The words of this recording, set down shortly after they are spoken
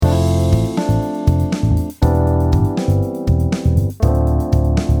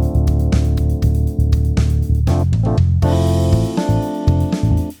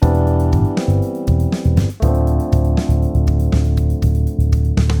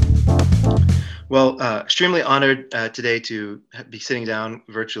Well, extremely honored today to be sitting down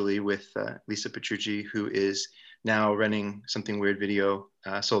virtually with Lisa Petrucci, who is now running Something Weird Video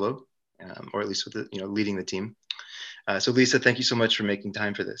solo, or at least with leading the team. So Lisa, thank you so much for making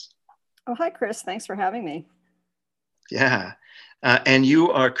time for this. Oh, hi, Chris. Thanks for having me. Yeah, and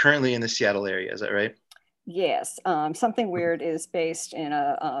you are currently in the Seattle area, is that right? Yes, Something Weird is based in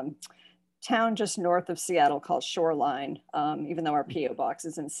a town just north of Seattle called Shoreline, even though our PO box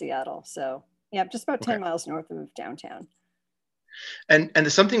is in Seattle. So, yeah, just about Okay. 10 miles north of downtown. And the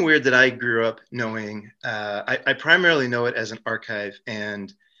Something Weird that I grew up knowing, I primarily know it as an archive,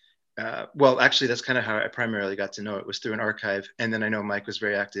 and well, actually, that's kind of how I primarily got to know it, was through an archive. And then I know Mike was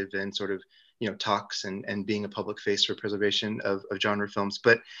very active in sort of, talks and being a public face for preservation of genre films.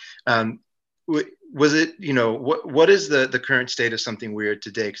 But um, was it, what is the current state of Something Weird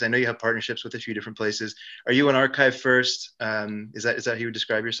today? Because I know you have partnerships with a few different places. Are you an archive first? Is that how you would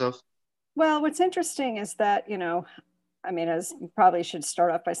describe yourself? Well, what's interesting is that, I mean, as you probably should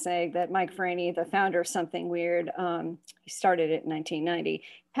start off by saying that Mike Franey, the founder of Something Weird, he started it in 1990,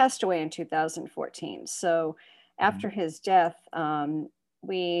 passed away in 2014. So after Mhm. his death,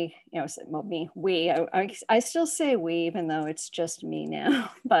 we, well, I still say we, even though it's just me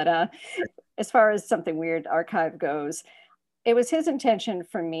now. But as far as Something Weird archive goes, it was his intention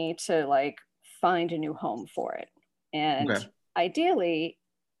for me to like find a new home for it. And Okay. ideally,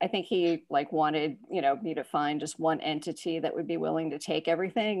 I think he like wanted, me to find just one entity that would be willing to take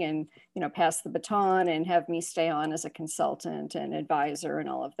everything and, pass the baton and have me stay on as a consultant and advisor and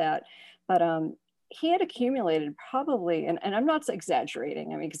all of that. But he had accumulated probably, and I'm not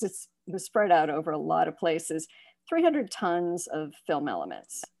exaggerating, I mean, because it was spread out over a lot of places, 300 tons of film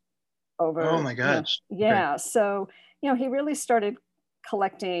elements Oh over, my gosh. Okay. yeah. So, he really started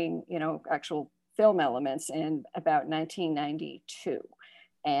collecting, actual film elements in about 1992.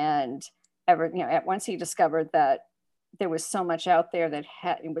 And at once he discovered that there was so much out there that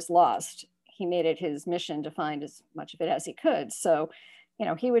it was lost, he made it his mission to find as much of it as he could. So,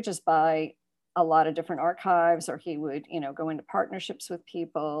 he would just buy a lot of different archives, or he would, go into partnerships with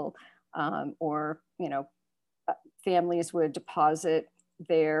people, or, families would deposit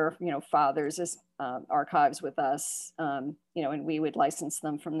their fathers as archives with us, and we would license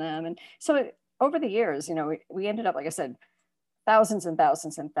them from them. And so over the years, we ended up, like I said, thousands and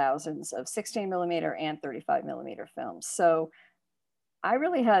thousands and thousands of 16 millimeter and 35 millimeter films. So I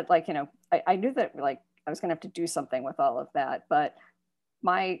really had like, I knew that like I was going to have to do something with all of that, but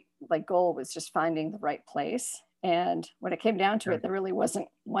my like goal was just finding the right place. And when it came down to Yeah. it, there really wasn't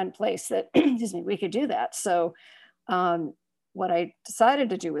one place that excuse me, we could do that. So um, what I decided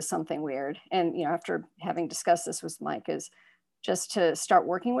to do was Something Weird. And, after having discussed this with Mike, is just to start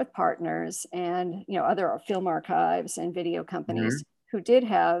working with partners and, other film archives and video Mhm. companies who did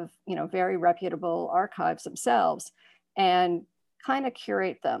have, very reputable archives themselves, and kind of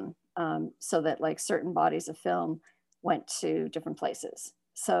curate them, so that like certain bodies of film went to different places.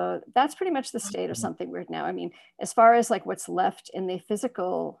 So that's pretty much the state of Something Weird now. I mean, as far as like what's left in the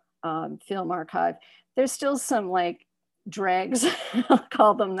physical film archive, there's still some like dregs, I'll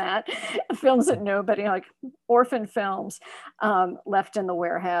call them that, films that nobody, like orphan films, left in the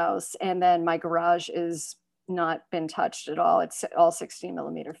warehouse. And then my garage is not been touched at all. It's all 16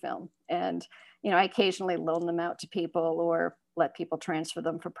 millimeter film. And, I occasionally loan them out to people or let people transfer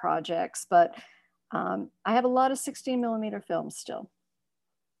them for projects. But I have a lot of 16 millimeter films still.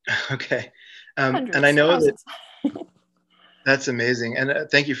 Okay. And I Hundreds, know that thousands. that's amazing. And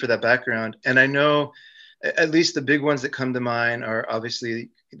thank you for that background. And I know at least the big ones that come to mind are obviously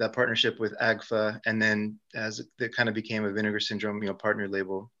that partnership with AGFA, and then as it kind of became a Vinegar Syndrome, partner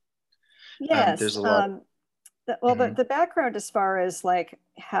label. Yes. There's a lot. Well, Mhm. the background as far as like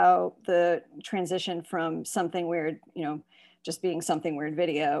how the transition from Something Weird, just being Something Weird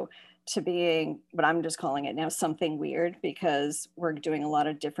video, to being what I'm just calling it now Something Weird, because we're doing a lot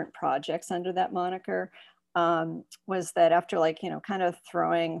of different projects under that moniker, was that after like, kind of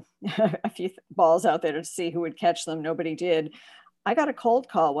throwing a few balls out there to see who would catch them, nobody did. I got a cold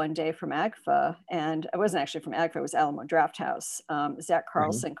call one day from AGFA, and it wasn't actually from AGFA, it was Alamo Drafthouse. Zach Mhm.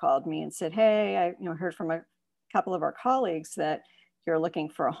 Carlson called me and said, "Hey, I heard from a couple of our colleagues that you're looking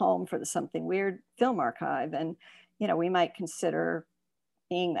for a home for the Something Weird film archive, and we might consider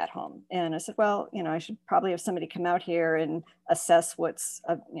being that home." And I said, "Well, I should probably have somebody come out here and assess what's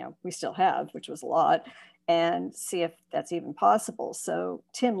we still have, which was a lot, and see if that's even possible." So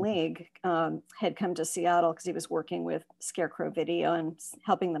Tim League had come to Seattle because he was working with Scarecrow Video and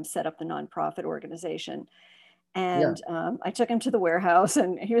helping them set up the nonprofit organization. Yeah. And I took him to the warehouse,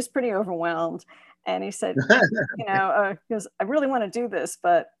 and he was pretty overwhelmed. And he said, he goes, "I really want to do this,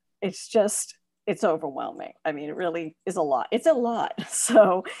 but it's just, it's overwhelming. I mean, it really is a lot. It's a lot.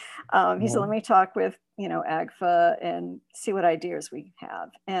 So he said, let me talk with, AGFA and see what ideas we have.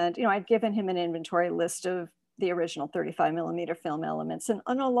 And, I'd given him an inventory list of the original 35 millimeter film elements, and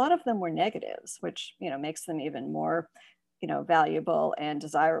a lot of them were negatives, which, makes them even more, valuable and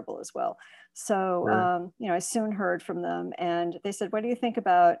desirable as well. So, I soon heard from them, and they said, what do you think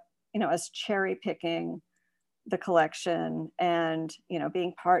about, us cherry picking the collection and,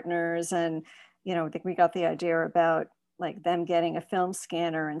 being partners? And, I think we got the idea about like them getting a film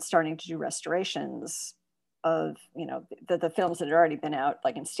scanner and starting to do restorations of, the films that had already been out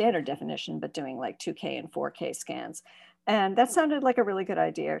like in standard definition, but doing like 2K and 4K scans. And that sounded like a really good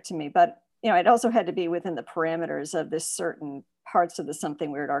idea to me. But, it also had to be within the parameters of this certain parts of the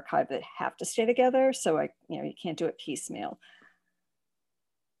Something Weird archive that have to stay together. So you can't do it piecemeal.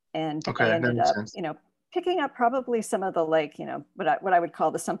 And I Okay, that ended makes up, sense. picking up probably some of the like, what I would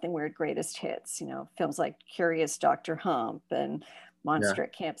call the Something Weird greatest hits, films like Curious Dr. Hump and Yeah. Monster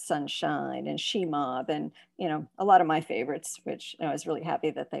at Camp Sunshine and She Mob, and, a lot of my favorites, which I was really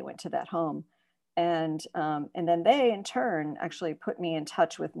happy that they went to that home. And then they in turn actually put me in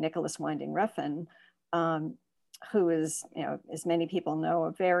touch with Nicholas Winding Refn, who is, as many people know,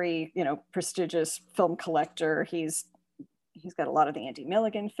 a very, prestigious film collector. He's got a lot of the Andy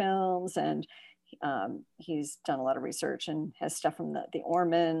Milligan films, and he's done a lot of research and has stuff from the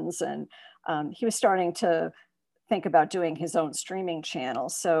Ormans. And he was starting to think about doing his own streaming channel.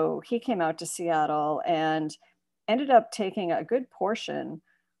 So he came out to Seattle and ended up taking a good portion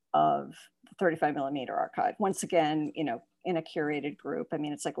of the 35 millimeter archive. Once again, in a curated group. I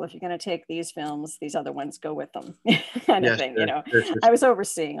mean, it's like, well, if you're going to take these films, these other ones go with them, kind of Yes, thing. sure. I was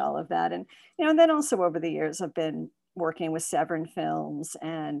overseeing all of that. And, and then also over the years, I've been working with Severin Films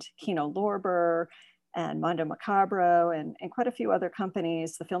and Kino Lorber and Mondo Macabro and quite a few other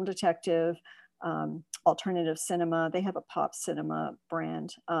companies, The Film Detective, Alternative Cinema. They have a pop cinema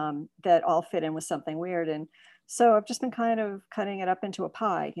brand that all fit in with Something Weird. And so I've just been kind of cutting it up into a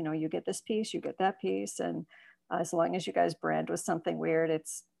pie. You get this piece, you get that piece. And as long as you guys brand with Something Weird, it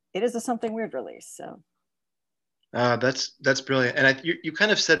is a Something Weird release. So That's brilliant. And you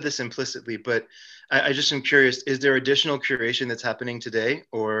kind of said this implicitly, but I just am curious: is there additional curation that's happening today,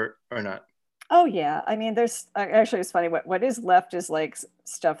 or not? Oh yeah, I mean, there's actually, it's funny. What is left is like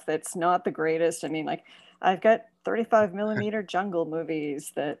stuff that's not the greatest. I mean, like I've got 35 millimeter jungle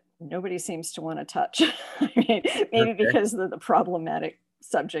movies that nobody seems to want to touch. I mean, maybe Okay. because of the problematic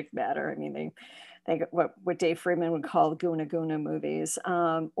subject matter. I mean, they got what Dave Friedman would call Guna Guna movies,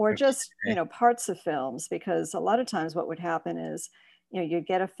 or just Okay. parts of films. Because a lot of times, what would happen is, you'd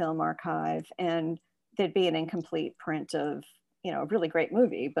get a film archive and there'd be an incomplete print of a really great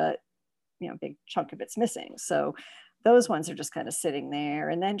movie, but a big chunk of it's missing. So those ones are just kind of sitting there.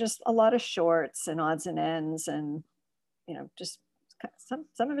 And then just a lot of shorts and odds and ends, and just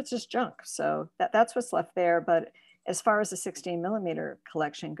some of it's just junk. So that's what's left there. But as far as the 16 millimeter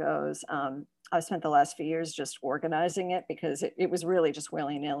collection goes, I spent the last few years just organizing it, because it was really just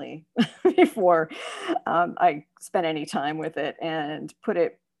willy-nilly before I spent any time with it, and put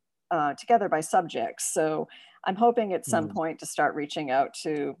it together by subjects. So I'm hoping at some point to start reaching out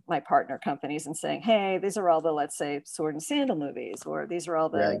to my partner companies and saying, hey, these are all the, let's say, Sword and Sandal movies, or these are all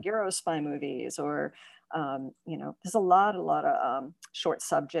Yeah. the Euro spy movies, or, there's a lot of short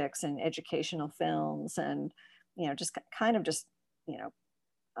subjects and educational films, and, just kind of just,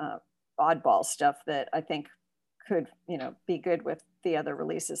 oddball stuff that I think could, be good with the other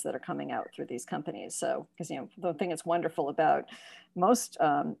releases that are coming out through these companies. So, because, the thing that's wonderful about most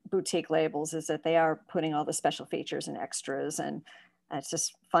boutique labels is that they are putting all the special features and extras, and it's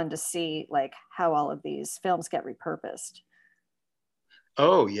just fun to see like how all of these films get repurposed.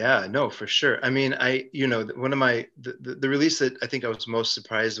 Oh yeah, no, for sure. I mean, one of the release that I think I was most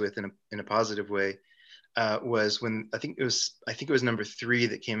surprised with in a positive way was when I think it was number 3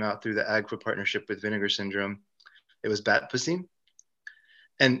 that came out through the AGFA partnership with Vinegar Syndrome. It was Bat Pussy,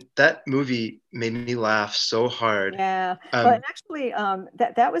 and that movie made me laugh so hard. Yeah, well, and actually,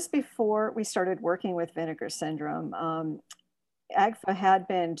 that was before we started working with Vinegar Syndrome. AGFA had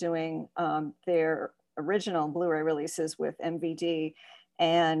been doing their original Blu-ray releases with MVD,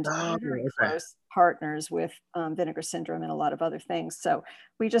 and Oh, they're very okay. close partners with Vinegar Syndrome and a lot of other things. So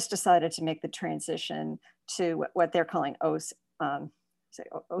we just decided to make the transition to what they're calling OCN,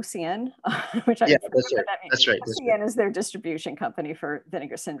 which I Yeah, forget that's what right. that means. That's right. That's right. OCN is their distribution company for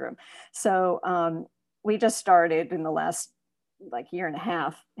Vinegar Syndrome. So we just started in the last like year and a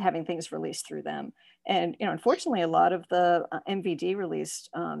half having things released through them. And unfortunately, a lot of the MVD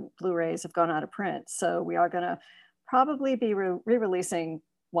released Blu-rays have gone out of print. So we are going to probably be re-releasing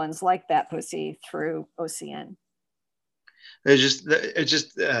ones like Bat Pussy through OCN.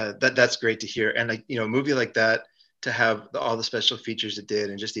 That's great to hear. And like, a movie like that, to have all the special features it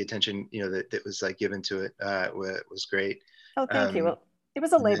did and just the attention, that was like given to it, was great. Oh, thank you. Um, Well, it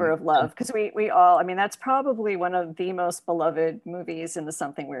was a and labor then, of love because we all, I mean, that's probably one of the most beloved movies in the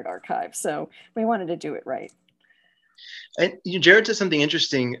Something Weird archive. So we wanted to do it right. and Jared said something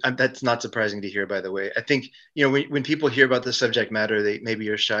interesting, that's not surprising to hear, by the way. I think, when people hear about the subject matter, they maybe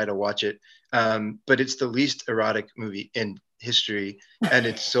are shy to watch it. But it's the least erotic movie in history, and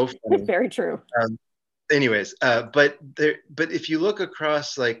it's so funny. Very true. Anyways, but if you look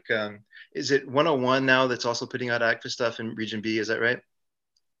across, like, is it 101 now that's also putting out ACFA stuff in Region B? Is that right?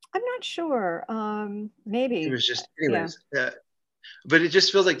 I'm not sure. It Maybe. was just, Yeah. anyways. But it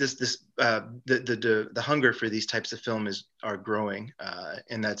just feels like the hunger for these types of films are growing,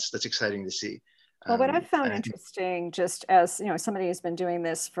 and that's exciting to see. Well, what I've found And I think, interesting, just as somebody who's been doing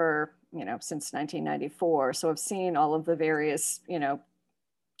this for since 1994, so I've seen all of the various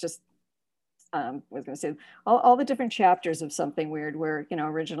just I was going to say all the different chapters of Something Weird, where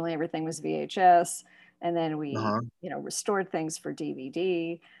originally everything was VHS, and then we uh-huh. restored things for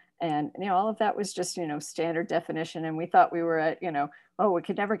DVD, and all of that was just standard definition, and we thought we were at oh, we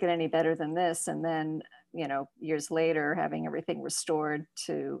could never get any better than this, and then years later having everything restored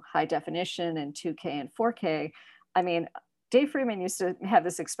to high definition and 2K and 4K. I mean, Dave Freeman used to have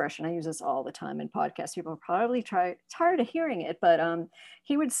this expression. I use this all the time in podcasts. People probably tired of hearing it, but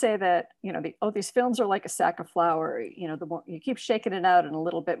he would say that these films are like a sack of flour. The more you keep shaking it out, and a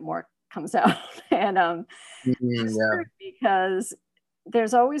little bit more comes out. And it's Yeah. true because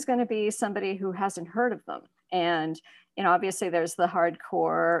there's always going to be somebody who hasn't heard of them, and obviously there's the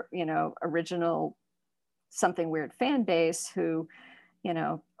hardcore original Something Weird fan base who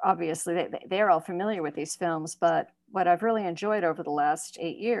obviously they're all familiar with these films, but what I've really enjoyed over the last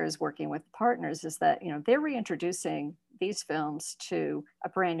 8 years working with partners is that, they're reintroducing these films to a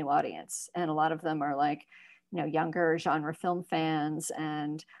brand new audience. And a lot of them are like, younger genre film fans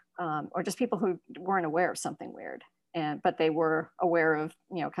and, or just people who weren't aware of Something Weird. But they were aware of,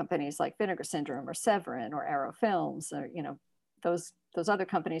 companies like Vinegar Syndrome or Severin or Arrow Films, or, those other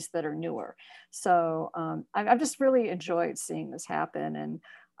companies that are newer. So I've just really enjoyed seeing this happen,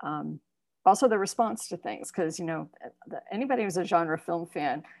 and also the response to things, because anybody who's a genre film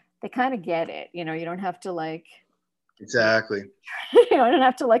fan, they kind of get it. You don't have to like Exactly. don't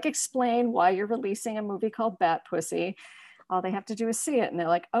have to like explain why you're releasing a movie called Bat Pussy. All they have to do is see it, and they're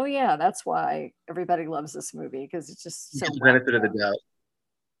like, oh yeah, that's why everybody loves this movie, because it's just You so get the well benefit of the doubt.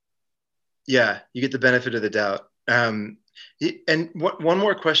 Yeah, you get the benefit of the doubt. And one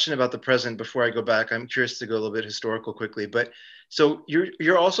more question about the present before I go back. I'm curious to go a little bit historical quickly, but so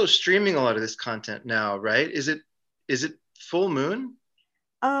you're also streaming a lot of this content now, right? Is it Full Moon?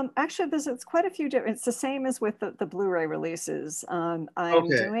 Actually, it's quite a few different. It's the same as with the Blu-ray releases. I'm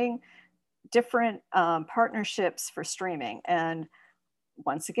Okay. doing different partnerships for streaming, and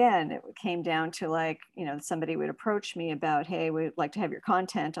once again, it came down to like somebody would approach me about, hey, we'd like to have your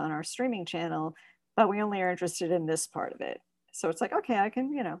content on our streaming channel, but we only are interested in this part of it. So it's like, okay, I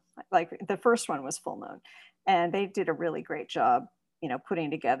can like the first one was Full Moon, and they did a really great job putting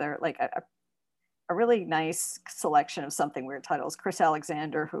together like a really nice selection of Something Weird titles. Chris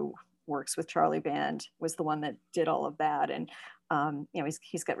Alexander, who works with Charlie Band, was the one that did all of that, and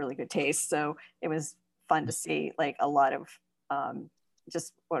he's got really good taste. So it was fun to see like a lot of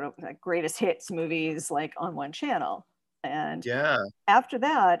just what like greatest hits movies like on one channel. And Yeah. after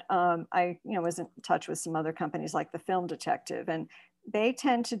that, I was in touch with some other companies like the Film Detective, and they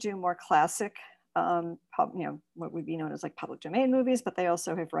tend to do more classic what would be known as like public domain movies, but they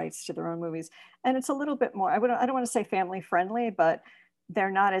also have rights to their own movies, and it's a little bit more, I don't want to say family friendly, but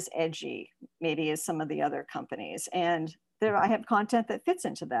they're not as edgy maybe as some of the other companies, and there I have content that fits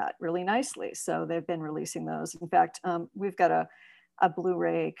into that really nicely, so they've been releasing those. In fact, we've got a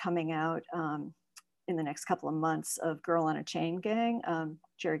Blu-ray coming out in the next couple of months of Girl on a Chain Gang,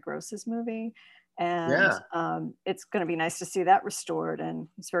 Jerry Gross's movie. And Yeah. it's going to be nice to see that restored. And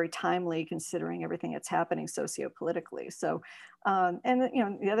it's very timely considering everything that's happening sociopolitically. So, and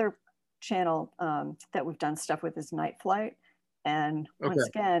the other channel that we've done stuff with is Night Flight. And once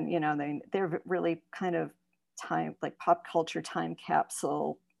Okay. again, they're really kind of time, like pop culture time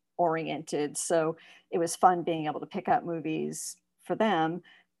capsule oriented. So it was fun being able to pick out movies for them.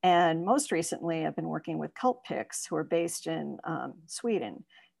 And most recently, I've been working with Cult Picks, who are based in Sweden.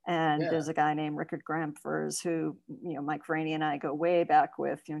 And Yeah. there's a guy named Rickard Gramfors who, Mike Franey and I go way back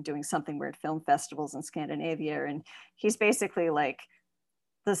with, doing Something Weird film festivals in Scandinavia. And he's basically like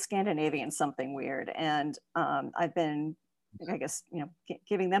the Scandinavian Something Weird. And I've been I guess,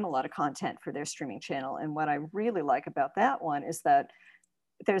 giving them a lot of content for their streaming channel. And what I really like about that one is that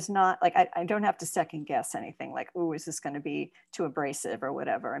there's not like, I don't have to second guess anything like, oh, is this going to be too abrasive or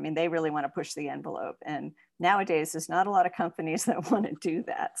whatever. I mean, they really want to push the envelope. And nowadays, there's not a lot of companies that want to do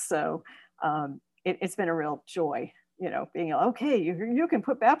that. So it's been a real joy, being okay, you can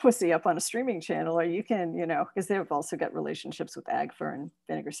put Bat Pussy up on a streaming channel, or you can, because they've also got relationships with Agfa and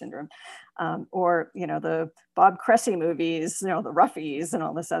Vinegar Syndrome, or, the Bob Cressy movies, the Roughies and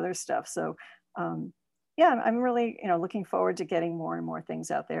all this other stuff. So yeah, I'm really, looking forward to getting more and more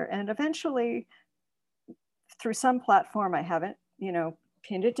things out there. And eventually, through some platform, I haven't,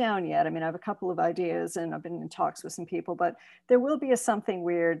 pinned it down yet. I mean, I have a couple of ideas and I've been in talks with some people, but there will be a Something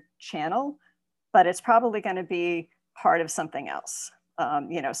Weird channel, but it's probably going to be part of something else.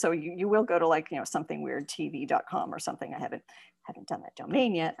 So you will go to like, somethingweirdtv.com or something. I haven't done that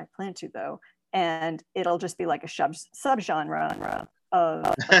domain yet. I plan to though. And it'll just be like a subgenre of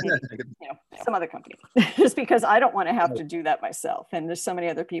some other company, just because I don't want to have to do that myself. And there's so many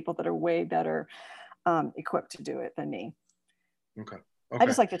other people that are way better equipped to do it than me. Okay. I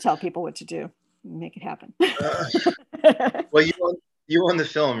just like to tell people what to do, make it happen. Well, you own the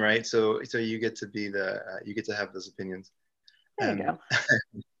film, right? So you get to be you get to have those opinions. There you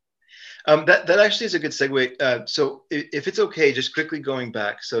go. That actually is a good segue. So if it's okay, just quickly going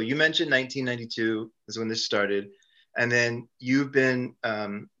back. So you mentioned 1992 is when this started. And then you've been,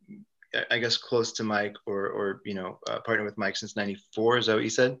 I guess, close to Mike or partner with Mike since 94. Is that what you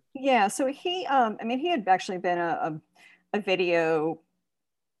said? Yeah. So he had actually been a video,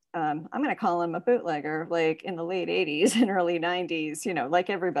 I'm going to call him a bootlegger, like in the late 80s and early 90s, like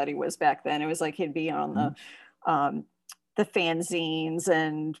everybody was back then. It was like he'd be on the fanzines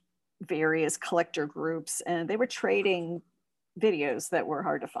and various collector groups, and they were trading videos that were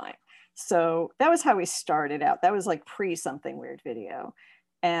hard to find. So that was how we started out. That was like pre Something Weird Video.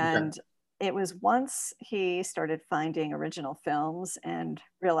 And it was once he started finding original films and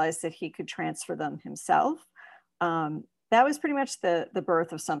realized that he could transfer them himself. That was pretty much the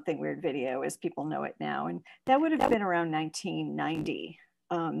birth of Something Weird Video as people know it now. And that would have been around 1990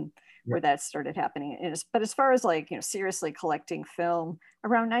 where that started happening. But as far as like, seriously collecting film,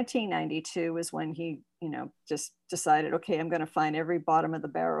 around 1992 was when he, just decided, okay, I'm going to find every bottom of the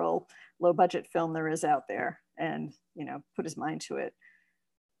barrel, low budget film there is out there, and, put his mind to it.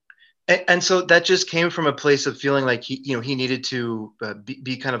 And so that just came from a place of feeling like he needed to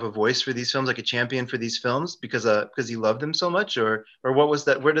be kind of a voice for these films, like a champion for these films, because he loved them so much, or what was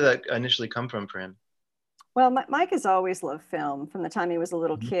that? Where did that initially come from for him? Well, Mike has always loved film from the time he was a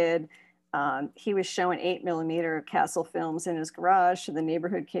little kid. He was showing 8mm Castle films in his garage to the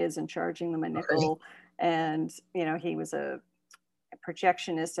neighborhood kids and charging them a nickel. And he was a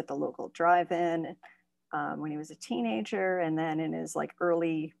projectionist at the local drive-in when he was a teenager, and then in his like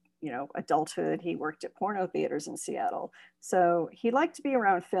early adulthood, he worked at porno theaters in Seattle. So he liked to be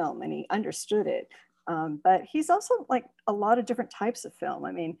around film and he understood it. But he's also like a lot of different types of film.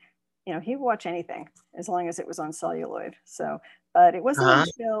 I mean, he would watch anything as long as it was on celluloid. So, but it wasn't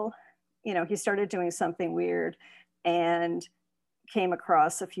until, he started doing Something Weird and came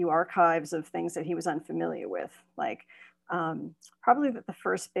across a few archives of things that he was unfamiliar with. Like probably the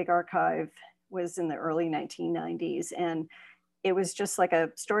first big archive was in the early 1990s. And it was just like a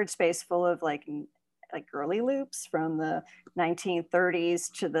storage space full of like girly loops from the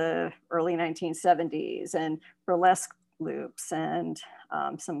 1930s to the early 1970s, and burlesque loops, and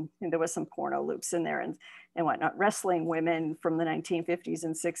there was some porno loops in there and whatnot, wrestling women from the 1950s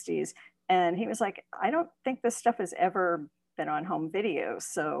and 60s. And he was like, I don't think this stuff has ever been on home video,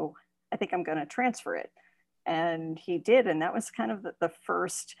 so I think I'm going to transfer it. And he did, and that was kind of the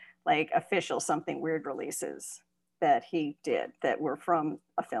first like official Something Weird releases that he did that were from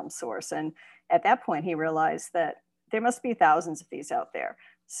a film source. And at that point, he realized that there must be thousands of these out there.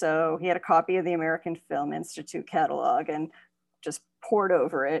 So he had a copy of the American Film Institute catalog and just poured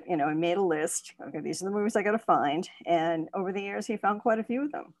over it, and made a list. Okay, these are the movies I got to find. And over the years, he found quite a few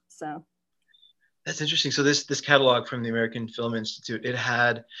of them. So that's interesting. So this catalog from the American Film Institute, it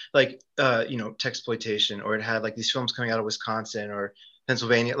had like Texploitation, or it had like these films coming out of Wisconsin or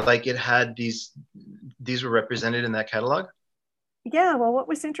Pennsylvania. Like it had these were represented in that catalog. Yeah, well, what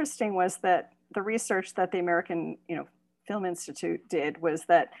was interesting was that the research that the American Film Institute did was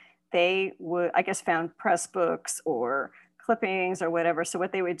that they would, I guess, found press books or clippings or whatever. So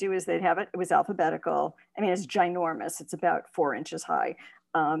what they would do is they'd have it was alphabetical. I mean, it's ginormous. It's about 4 inches high.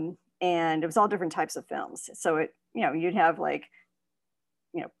 And it was all different types of films. So it, you'd have like,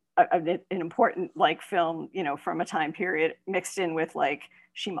 an important like film, from a time period mixed in with like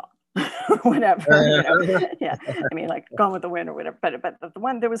whatever, yeah, I mean, like Gone with the Wind or whatever, but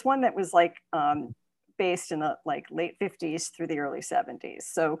there was one that was like based in the like late 50s through the early 70s,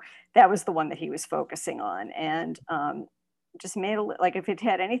 so that was the one that he was focusing on. And just made like, if it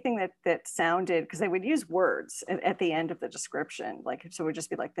had anything that sounded, because they would use words at the end of the description, like, so it would just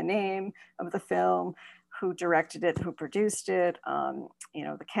be like the name of the film, who directed it, who produced it,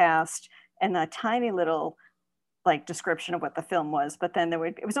 the cast, and a tiny little like description of what the film was. But then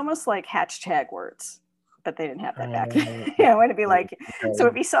it was almost like hashtag words, but they didn't have that back then. It'd be like, so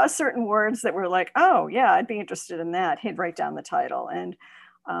if he saw certain words that were like, oh yeah, I'd be interested in that, he'd write down the title. And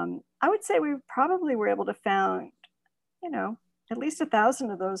I would say we probably were able to found, at least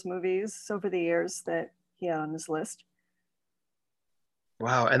 1,000 of those movies over the years that he had on his list.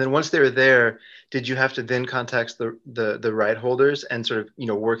 Wow. And then once they were there, did you have to then contact the right holders and sort of,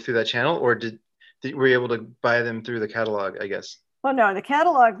 work through that channel, or were you able to buy them through the catalog, I guess? Well, no, the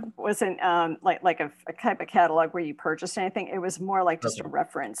catalog wasn't like a type of catalog where you purchased anything. It was more like just a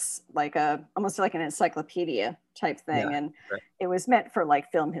reference, like almost like an encyclopedia type thing. Yeah, and right. It was meant for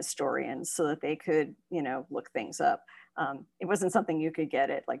like film historians so that they could, look things up. It wasn't something you could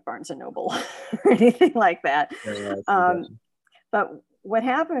get at like Barnes and Noble or anything like that. But what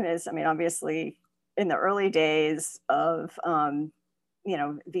happened is, I mean, obviously in the early days of,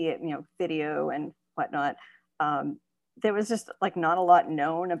 video and whatnot, there was just like not a lot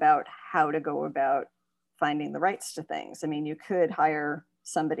known about how to go about finding the rights to things. I mean, you could hire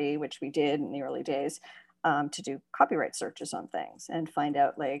somebody, which we did in the early days, to do copyright searches on things and find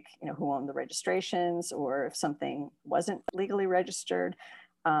out like, who owned the registrations, or if something wasn't legally registered,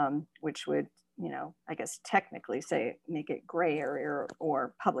 which would, I guess technically say make it gray area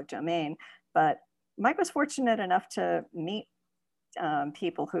or public domain. But Mike was fortunate enough to meet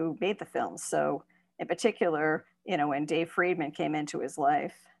people who made the films. So in particular, when Dave Friedman came into his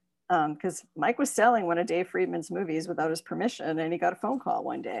life, because Mike was selling one of Dave Friedman's movies without his permission, and he got a phone call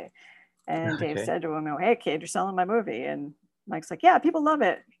one day. And Dave said to him, "Oh, hey kid, you're selling my movie." And Mike's like, "Yeah, people love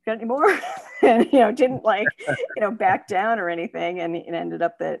it. Got any more?" And didn't like, back down or anything. And it ended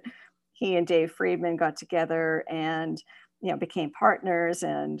up that he and Dave Friedman got together and became partners.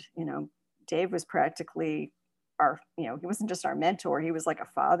 And Dave was practically he wasn't just our mentor, he was like a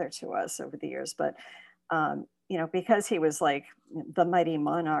father to us over the years. But because he was like the mighty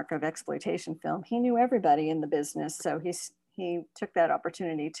monarch of exploitation film, he knew everybody in the business. So he took that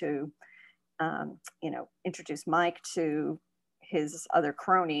opportunity to introduce Mike to his other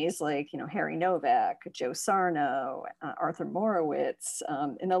cronies, like Harry Novak, Joe Sarno, Arthur Morowitz,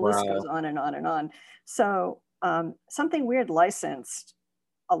 and the list goes on and on and on. So Something Weird licensed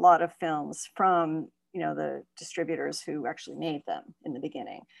a lot of films from the distributors who actually made them in the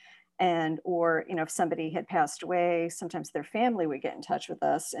beginning. And or if somebody had passed away, sometimes their family would get in touch with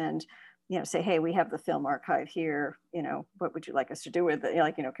us and say, hey, we have the film archive here, what would you like us to do with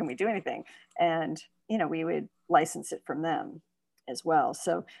it? Can we do anything? And we would license it from them as well.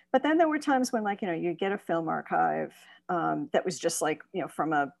 So, but then there were times when you get a film archive that was just like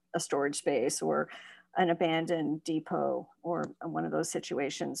from a storage space or an abandoned depot, or one of those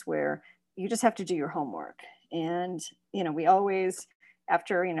situations where you just have to do your homework. And we always,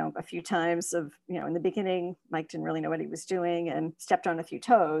 after a few times of in the beginning, Mike didn't really know what he was doing and stepped on a few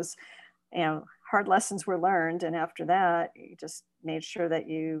toes. Hard lessons were learned, and after that, you just made sure that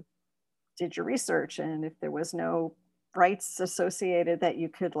you did your research, and if there was no rights associated that you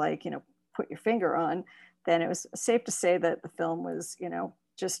could put your finger on, then it was safe to say that the film was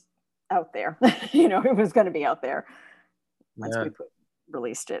just out there. It was going to be out there once we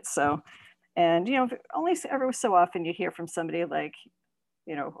released it. So, and only every so often you hear from somebody like,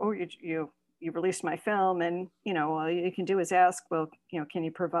 oh, you released my film, and all you can do is ask, well, can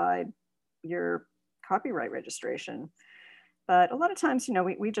you provide your copyright registration? But a lot of times,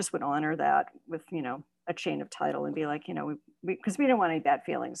 we just would honor that with a chain of title and be like, because we don't want any bad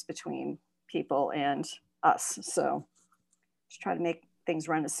feelings between people and us. So just try to make things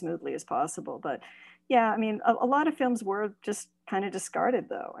run as smoothly as possible. But yeah, I mean, a lot of films were just kind of discarded,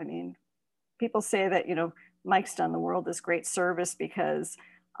 though. I mean, people say that Mike's done the world this great service because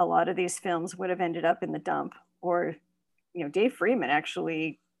a lot of these films would have ended up in the dump, or Dave Friedman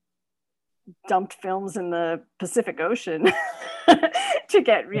actually dumped films in the Pacific Ocean to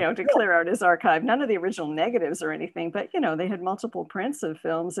get to clear out his archive. None of the original negatives or anything, but they had multiple prints of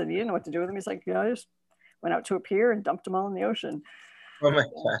films, and you didn't know what to do with them. He's like, I just went out to a pier and dumped them all in the ocean. Oh my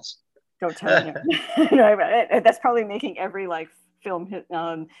gosh! Don't tell me. That's probably making every film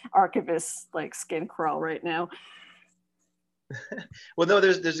archivist skin crawl right now. Well, no,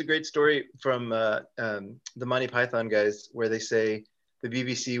 there's a great story from the Monty Python guys where they say the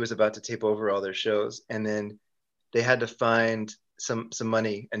BBC was about to tape over all their shows, and then they had to find some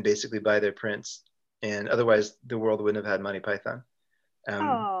money and basically buy their prints, and otherwise the world wouldn't have had Monty Python.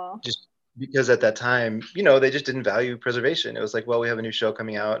 Oh, Just because at that time, they just didn't value preservation. It was like, well, we have a new show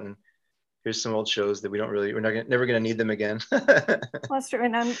coming out, and here's some old shows that never going to need them again. well, that's true.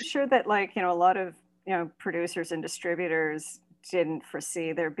 And I'm sure that, like, a lot of, producers and distributors didn't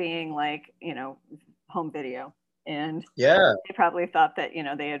foresee there being, like, home video. And Yeah. they probably thought that,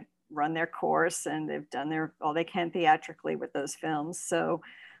 they had run their course and they've done all they can theatrically with those films. So,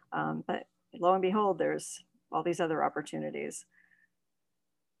 but lo and behold, there's all these other opportunities.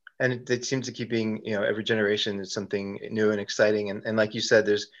 And it seems to keep being, every generation is something new and exciting. And like you said,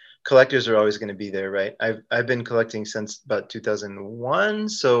 there's collectors are always going to be there, right? I've been collecting since about 2001.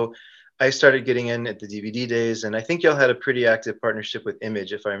 So I started getting in at the DVD days, and I think y'all had a pretty active partnership with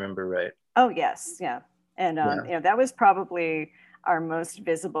Image, if I remember right. Oh, yes. Yeah. And, Yeah. that was probably our most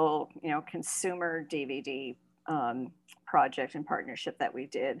visible, consumer DVD project and partnership that we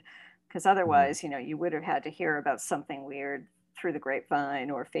did. Because otherwise, you would have had to hear about something weird through the grapevine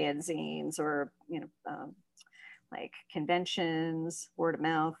or fanzines or, like conventions, word of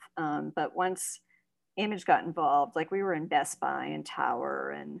mouth. But once Image got involved, like we were in Best Buy and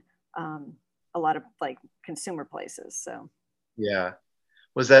Tower and a lot of like consumer places. So Yeah.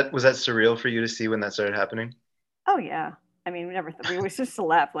 Was that surreal for you to see when that started happening? oh yeah, I mean, we always used to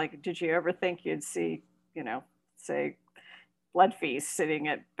laugh. Like, did you ever think you'd see, say, Blood Feast sitting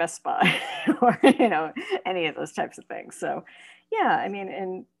at Best Buy, or any of those types of things? So, yeah, I mean,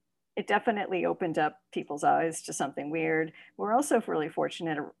 and it definitely opened up people's eyes to something weird. We're also really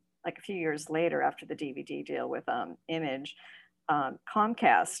fortunate, like a few years later, after the DVD deal with Image,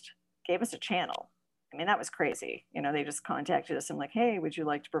 Comcast gave us a channel. I mean, that was crazy. They just contacted us and like, hey, would you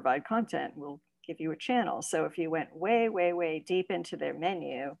like to provide content? We'll give you a channel. So if you went way, way, way deep into their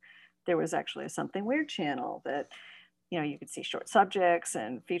menu, there was actually a Something Weird channel that, you could see short subjects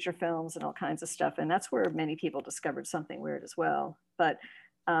and feature films and all kinds of stuff. And that's where many people discovered Something Weird as well. But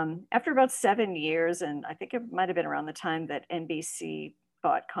after about 7 years, and I think it might have been around the time that NBC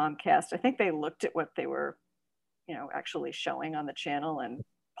bought Comcast, I think they looked at what they were, actually showing on the channel and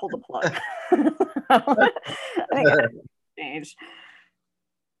pulled the plug. I think it changed.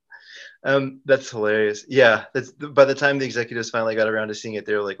 That's hilarious. Yeah, by the time the executives finally got around to seeing it,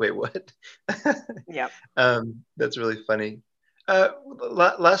 they were like, "Wait, what?" Yeah. That's really funny.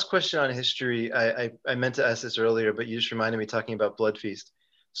 Last question on history. I meant to ask this earlier, but you just reminded me talking about Blood Feast.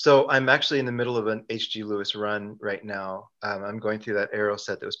 So I'm actually in the middle of an H.G. Lewis run right now. I'm going through that Arrow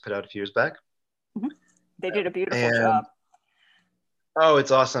set that was put out a few years back. Mm-hmm. They did a beautiful And job. oh,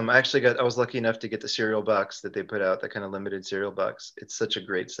 it's awesome. I was lucky enough to get the cereal box that they put out, that kind of limited cereal box. It's such a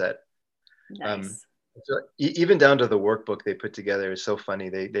great set. Nice. So even down to the workbook they put together is so funny.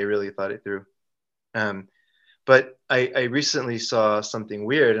 They really thought it through. Um, but I recently saw Something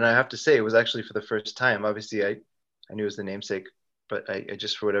Weird, and I have to say it was actually for the first time. Obviously, I knew it was the namesake, but I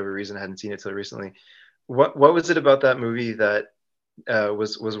just for whatever reason hadn't seen it till recently. What was it about that movie that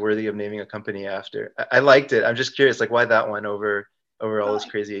was worthy of naming a company after? I liked it. I'm just curious, like why that one over all Well, those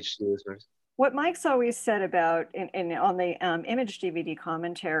crazy HD movies? what Mike's always said about, on the Image DVD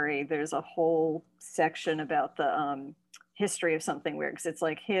commentary, there's a whole section about the history of Something Weird, because it's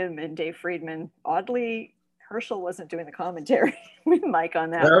like him and Dave Friedman. Oddly, Herschel wasn't doing the commentary with Mike on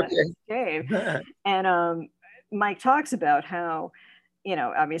that one. Okay. Dave. And Mike talks about how,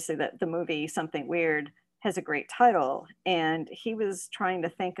 obviously that the movie Something Weird has a great title, and he was trying to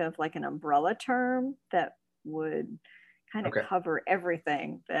think of like an umbrella term that would kind of Okay. cover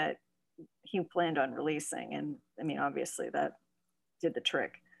everything that he planned on releasing. And I mean, obviously that did the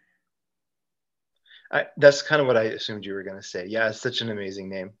trick. That's kind of what I assumed you were going to say. Yeah, it's such an amazing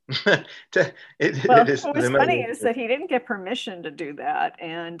name. Well, it is. what was funny is that he didn't get permission to do that.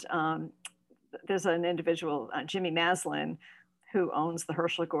 And there's an individual, Jimmy Maslin, who owns the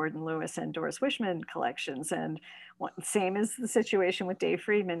Herschel Gordon Lewis and Doris Wishman collections. And same as the situation with Dave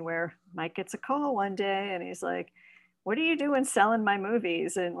Friedman, where Mike gets a call one day and he's like, what are you doing selling my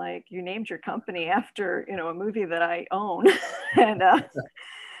movies? And like, you named your company after, a movie that I own. And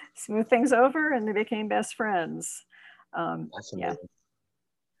smooth things over, and they became best friends. That's Yeah. amazing.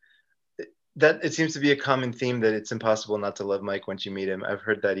 That it seems to be a common theme that it's impossible not to love Mike once you meet him. I've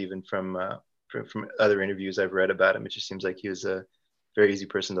heard that even from other interviews I've read about him. It just seems like he was a very easy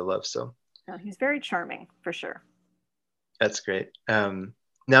person to love. So He's very charming, for sure. that's great.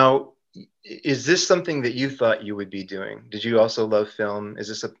 Now, is this something that you thought you would be doing? Did you also love film? Was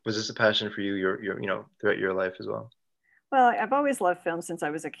this a passion for you? Throughout your life as well? Well, I've always loved film since I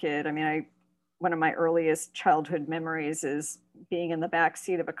was a kid. I mean, I one of my earliest childhood memories is being in the back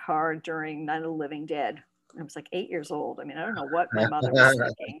seat of a car during Night of the Living Dead. I was like 8 years old. I mean, I don't know what my mother was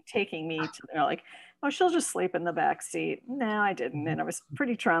thinking, taking me to, like, oh, she'll just sleep in the back seat. No, I didn't. And I was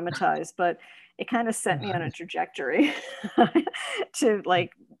pretty traumatized, but it kind of set me on a trajectory to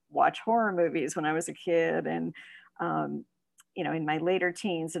like watch horror movies when I was a kid. And, in my later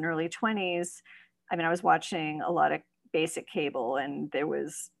teens and early 20s, I mean, I was watching a lot of basic cable, and there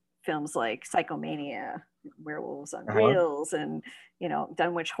was films like Psychomania, Werewolves on Uh-huh. Wheels, and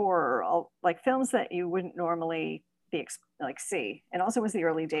Dunwich Horror, all like films that you wouldn't normally like see. And also was the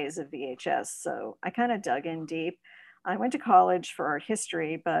early days of VHS, so I kind of dug in deep. I went to college for art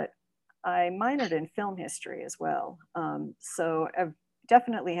history, but I minored in film history as well. So I've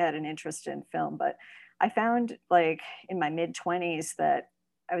definitely had an interest in film, but I found like in my mid 20s that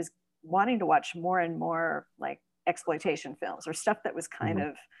I was wanting to watch more and more like exploitation films or stuff that was kind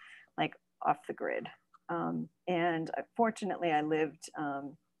Mhm. of like off the grid. And fortunately, I lived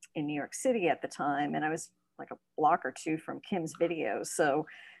in New York City at the time, and I was like a block or two from Kim's Video. So,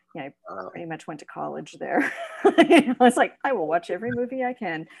 I pretty much went to college there. I was like, I will watch every movie I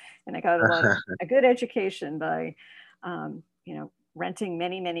can, and I got a good education by, renting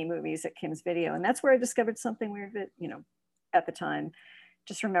many movies at Kim's Video, and that's where I discovered something weird that at the time.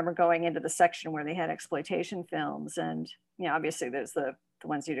 Just remember going into the section where they had exploitation films, and obviously there's the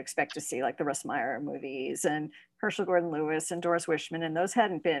ones you'd expect to see, like the Russ Meyer movies and Herschel Gordon Lewis and Doris Wishman, and those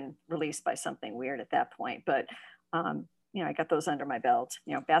hadn't been released by Something Weird at that point. But I got those under my belt.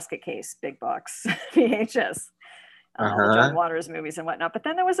 Basket Case, big box, VHS, all the John Uh-huh. Waters movies and whatnot. But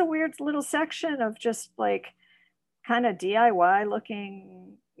then there was a weird little section of just like kind of DIY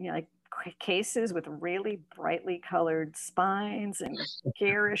looking, like cases with really brightly colored spines and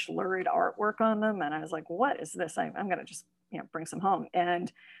garish, lurid artwork on them. And I was like, what is this? I'm going to just, bring some home.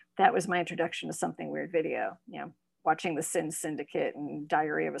 And that was my introduction to Something Weird Video, watching The Sin Syndicate and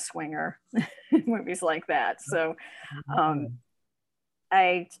Diary of a Swinger, movies like that. So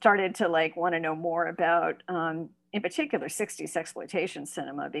I started to like want to know more about, in particular, 60s exploitation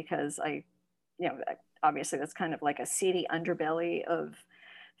cinema, because you know, obviously that's kind of like a seedy underbelly of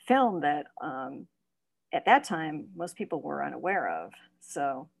film that at that time most people were unaware of.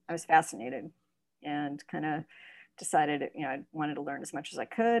 So I was fascinated and kind of decided, I wanted to learn as much as I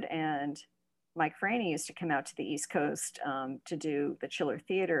could. And Mike Franey used to come out to the East Coast to do the Chiller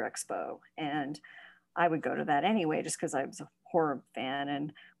Theater Expo. And I would go to that anyway, just because I was a horror fan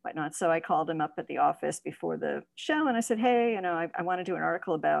and whatnot. So I called him up at the office before the show and I said, hey, I want to do an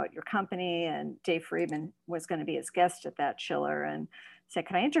article about your company. And Dave Friedman was going to be his guest at that Chiller, and said,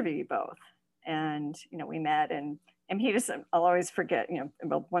 can I interview you both? And, we met, and he just, I'll always forget,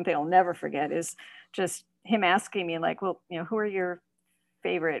 well, one thing I'll never forget is just him asking me like, well, who are your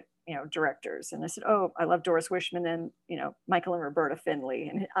favorite directors? And I said, oh, I love Doris Wishman and Michael and Roberta Findlay.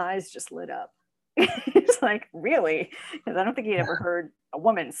 And his eyes just lit up. It's like, really? Because I don't think he'd ever heard a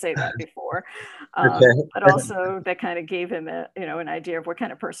woman say that before. Okay. But also that kind of gave him an idea of what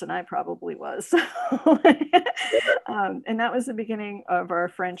kind of person I probably was. And that was the beginning of our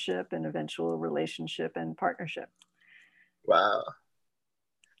friendship and eventual relationship and partnership. Wow.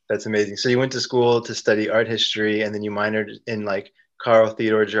 That's amazing. So you went to school to study art history, and then you minored in like Carl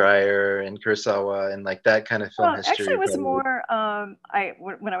Theodor Dreyer and Kurosawa and like that kind of film Well, actually, history, it was probably.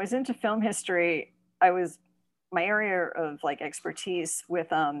 more. When I was into film history, I was my area of like expertise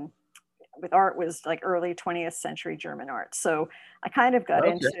with art was like early 20th century German art. So I kind of got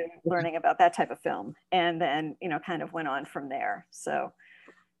Okay. into learning about that type of film, and then kind of went on from there. So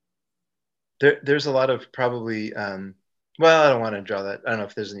There's a lot of probably, well, I don't want to draw that. I don't know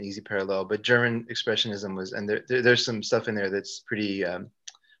if there's an easy parallel, but German expressionism was, and there's some stuff in there that's pretty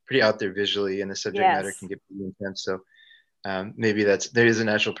out there visually, and the subject matter yes, can get pretty intense. So maybe there is a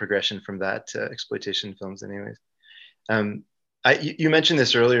natural progression from that to exploitation films, anyways. Um, you mentioned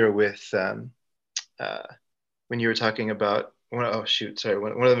this earlier with uh, when you were talking about oh shoot, sorry,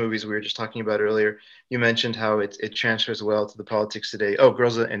 one of the movies we were just talking about earlier. You mentioned how it transfers well to the politics today. Oh,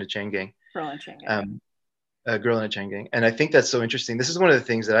 Girls in a Chain Gang. Berlin Changa. Um, a Girl in a Chain Gang, and I think that's so interesting. This is one of the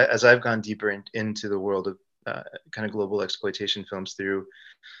things that as I've gone deeper into the world of kind of global exploitation films through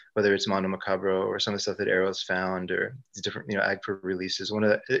whether it's Mondo Macabro or some of the stuff that Arrow's found or the different AGFA releases. One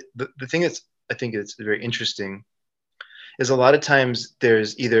of the thing that's I think it's very interesting is a lot of times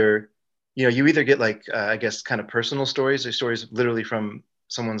there's either you either get like I guess kind of personal stories or stories literally from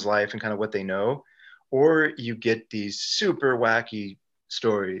someone's life and kind of what they know, or you get these super wacky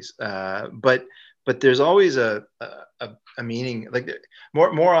stories. But there's always a meaning, like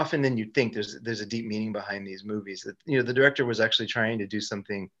more often than you'd think. There's a deep meaning behind these movies. That the director was actually trying to do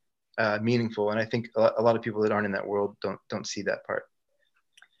something meaningful. And I think a lot of people that aren't in that world don't see that part.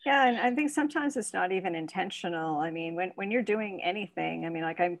 Yeah, and I think sometimes it's not even intentional. I mean, when you're doing anything, I mean,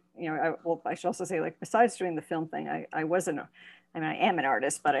 like I'm, well, I should also say, like, besides doing the film thing, I wasn't, I mean, I am an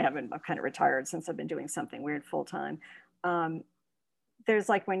artist, but I'm kind of retired since I've been doing something weird full time. Um, there's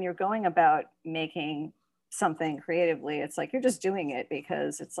like when you're going about making something creatively, it's like you're just doing it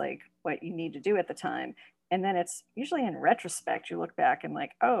because it's like what you need to do at the time. And then it's usually in retrospect, you look back and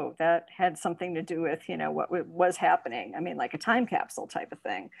like, oh, that had something to do with, what was happening. I mean, like a time capsule type of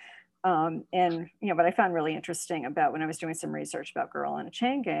thing. And, what I found really interesting about when I was doing some research about Girl in a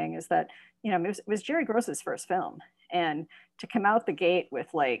Chain Gang is that, it was Jerry Gross's first film. And to come out the gate with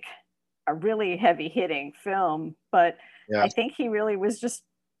like a really heavy hitting film, but Yeah. I think he really was just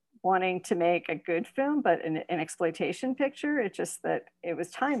wanting to make a good film, but an exploitation picture. It's just that it was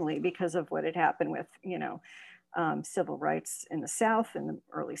timely because of what had happened with, civil rights in the South in the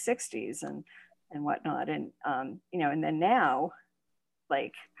early 60s and whatnot. And, and then now,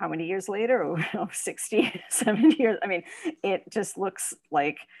 like how many years later, 60, 70 years. I mean, it just looks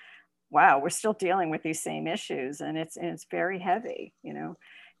like, wow, we're still dealing with these same issues, and it's very heavy,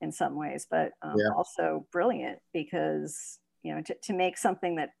 in some ways, but Yeah. also brilliant because to make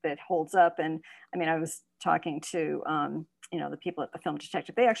something that holds up. And I mean, I was talking to the people at the Film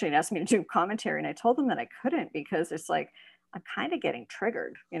Detective. They actually had asked me to do commentary, and I told them that I couldn't because it's like I'm kind of getting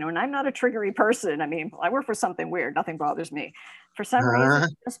triggered, and I'm not a triggery person. I mean, I work for something weird. Nothing bothers me. For some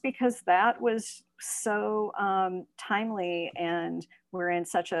reason, just because that was so timely, and we're in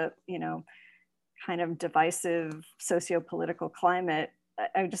such a, kind of divisive socio-political climate,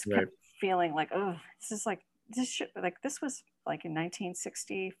 I just Right. kept feeling like, oh, this was like in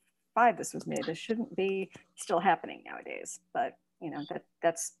 1965, this was made. This shouldn't be still happening nowadays. But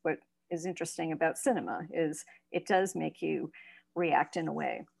that's what is interesting about cinema is it does make you react in a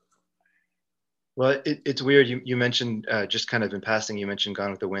way. Well, it's weird. You mentioned just kind of in passing, you mentioned Gone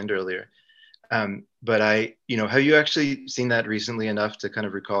with the Wind earlier. But have you actually seen that recently enough to kind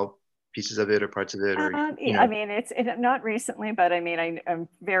of recall pieces of it or parts of it, or I mean, it's not recently, but I mean, I'm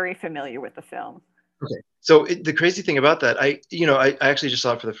very familiar with the film. Okay. So the crazy thing about that, I actually just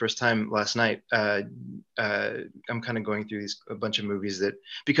saw it for the first time last night. I'm kind of going through a bunch of movies that,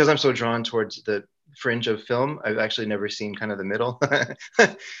 because I'm so drawn towards the fringe of film, I've actually never seen kind of the middle.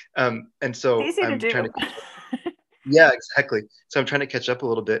 And so It's easy to I'm trying do. to, yeah, exactly. So I'm trying to catch up a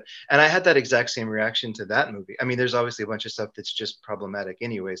little bit. And I had that exact same reaction to that movie. I mean, there's obviously a bunch of stuff that's just problematic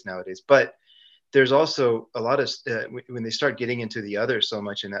anyways nowadays, but there's also a lot of, when they start getting into the other so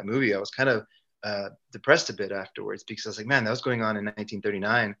much in that movie, I was kind of depressed a bit afterwards because I was like, man, that was going on in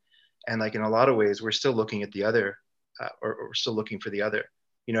 1939. And like in a lot of ways, we're still looking at the other, or we're still looking for the other.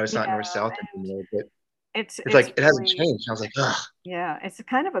 It's not Yeah, north south anymore, but it's it's like it hasn't really, changed. I was like, ugh. yeah, it's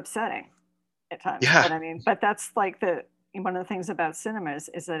kind of upsetting at times. Yeah, But I mean, but that's like one of the things about cinema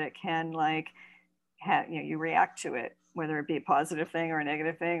is that it can like you react to it, whether it be a positive thing or a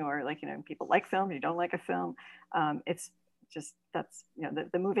negative thing, or like people like film, you don't like a film. It's just that's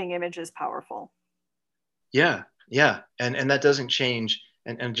the moving image is powerful. yeah, and that doesn't change.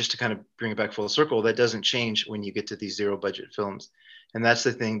 And just to kind of bring it back full circle, that doesn't change when you get to these zero budget films. And that's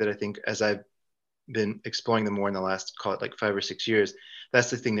the thing that I think, as I've been exploring them more in the last, call it like 5 or 6 years, that's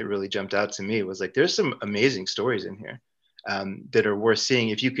the thing that really jumped out to me, was like there's some amazing stories in here, that are worth seeing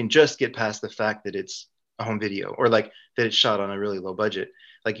if you can just get past the fact that it's a home video, or like that it's shot on a really low budget.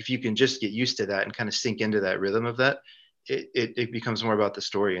 Like if you can just get used to that and kind of sink into that rhythm of that, it becomes more about the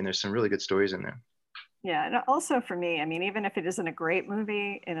story, and there's some really good stories in there. Yeah, and also for me, I mean, even if it isn't a great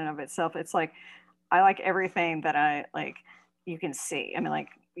movie in and of itself, it's like I like everything that I like. You can see. I mean, like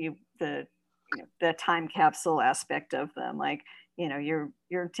the time capsule aspect of them. Like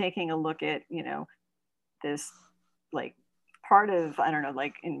you're taking a look at this like part of, I don't know,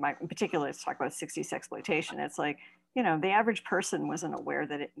 like in particular, let's talk about 60s exploitation. It's like the average person wasn't aware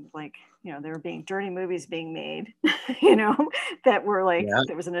that it like there were being dirty movies being made, that were like Yeah.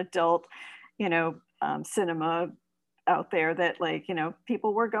 there was an adult cinema out there that like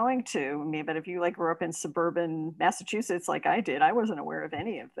people were going to. I mean, but if you like grew up in suburban Massachusetts like I did, I wasn't aware of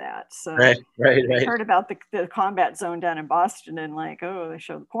any of that. So I Right. heard about the combat zone down in Boston and like, oh, they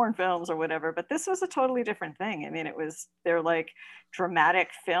show the porn films or whatever, but this was a totally different thing. I mean, they're like dramatic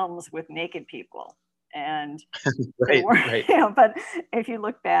films with naked people, and they Right. were, Right. but if you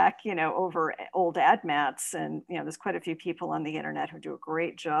look back, over old ad mats, and there's quite a few people on the internet who do a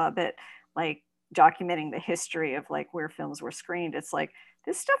great job at like documenting the history of like where films were screened. It's like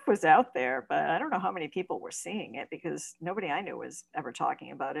this stuff was out there, but I don't know how many people were seeing it because nobody I knew was ever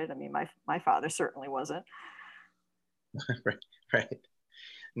talking about it. I mean, my father certainly wasn't. Right. Right.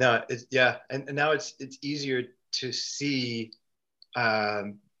 No, it's yeah, and now it's easier to see.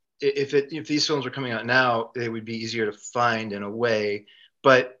 If these films were coming out now, they would be easier to find in a way.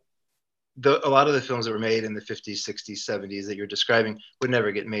 But a lot of the films that were made in the 50s, 60s, 70s that you're describing would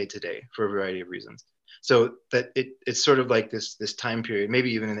never get made today for a variety of reasons. So that it's sort of like this time period,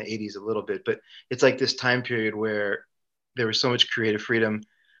 maybe even in the 80s a little bit, but it's like this time period where there was so much creative freedom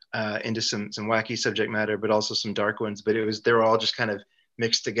into some wacky subject matter, but also some dark ones. But they were all just kind of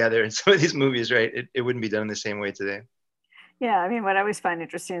mixed together in some of these movies, right? It wouldn't be done the same way today. Yeah, I mean, what I always find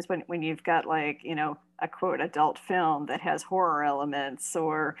interesting is when you've got like, a quote adult film that has horror elements,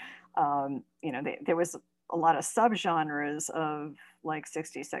 or, there was a lot of subgenres of like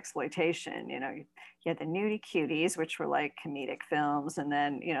 60s exploitation. You had the nudie cuties, which were like comedic films, and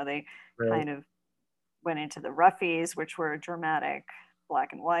then, they Right. kind of went into the roughies, which were dramatic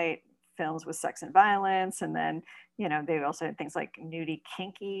black and white films with sex and violence. And then, they also had things like nudie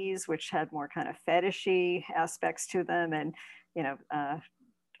kinkies, which had more kind of fetishy aspects to them. And, you know, uh,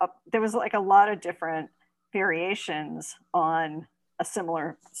 there was like a lot of different variations on a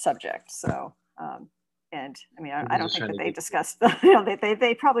similar subject. So, and I mean, I Everybody's don't just think trying that to they get. discussed,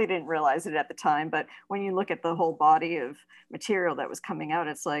 they probably didn't realize it at the time, but when you look at the whole body of material that was coming out,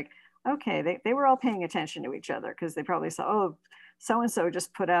 it's like, okay, they were all paying attention to each other because they probably saw, oh, so and so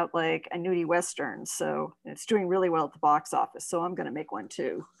just put out like a nudie western, so it's doing really well at the box office, so I'm going to make one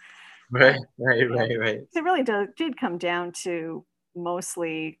too. Right, And right, you know, right, right. it really did come down to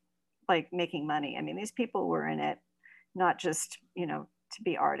mostly like making money. I mean, these people were in it not just, to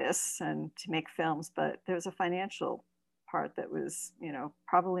be artists and to make films, but there was a financial part that was,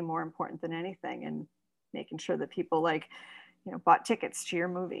 probably more important than anything, and making sure that people like, bought tickets to your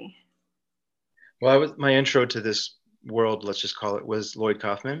movie. Well, my intro to this world, let's just call it, was Lloyd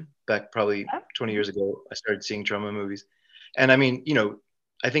Kaufman. Back probably Yep. 20 years ago, I started seeing drama movies. And I mean,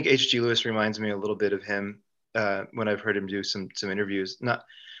 I think H.G. Lewis reminds me a little bit of him when I've heard him do some interviews. Not,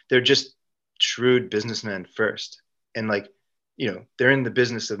 they're just shrewd businessmen first. And like, they're in the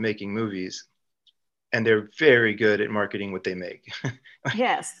business of making movies and they're very good at marketing what they make.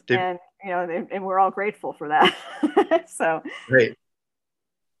 Yes, They're and and we're all grateful for that. So, great.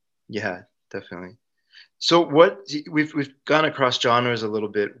 Yeah, definitely. So we've gone across genres a little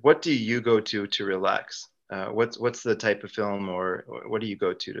bit. What do you go to relax? What's the type of film or what do you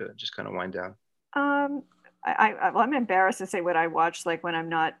go to just kind of wind down? um, well, I'm embarrassed to say what I watch, like when I'm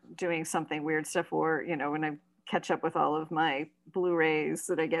not doing something weird stuff, or when I catch up with all of my Blu-rays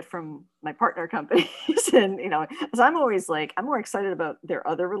that I get from my partner companies, and because I'm always like I'm more excited about their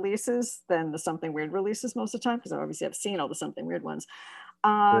other releases than the something weird releases most of the time, because I obviously have seen all the something weird ones.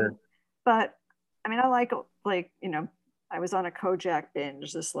 Sure. Um, but I mean, I like I was on a Kojak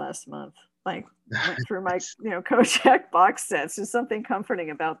binge this last month. Like went through my Nice. Kojak box sets. There's something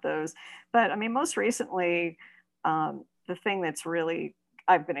comforting about those. But I mean, most recently, the thing that's really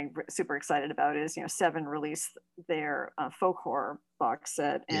I've been super excited about is Seven released their folk horror box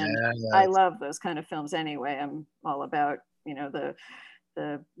set, Yeah, and I yeah. love those kind of films anyway. I'm all about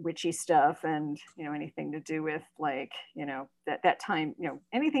the witchy stuff, and anything to do with like that time,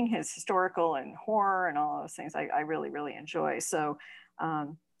 anything his historical and horror and all those things I really really enjoy. So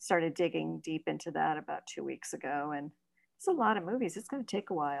started digging deep into that about 2 weeks ago, and it's a lot of movies. It's going to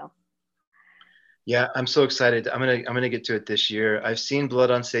take a while. Yeah, I'm so excited. I'm gonna get to it this year. I've seen Blood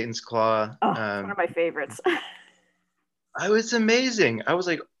on Satan's Claw. Oh, it's one of my favorites. I was amazing. I was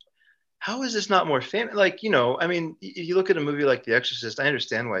like, how is this not more famous? Like, I mean, you look at a movie like The Exorcist, I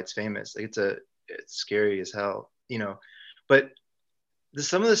understand why it's famous. Like, it's scary as hell, but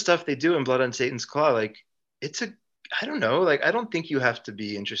some of the stuff they do in Blood on Satan's Claw, like it's a, I don't know, like I don't think you have to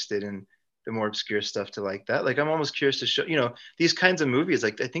be interested in the more obscure stuff to like that. Like I'm almost curious to show, these kinds of movies.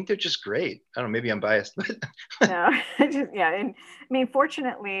 Like I think they're just great. I don't know, maybe I'm biased, but No, yeah, and I mean,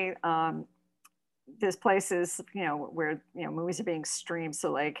 fortunately, there's places where movies are being streamed.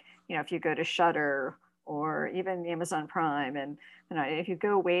 So like if you go to Shudder or even Amazon Prime, and if you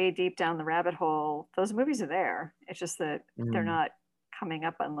go way deep down the rabbit hole, those movies are there. It's just that they're mm, not coming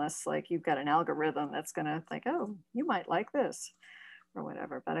up unless like you've got an algorithm that's gonna like, oh, you might like this or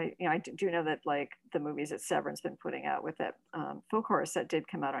whatever. But I do know that like the movies that Severin's been putting out with that folk horror set did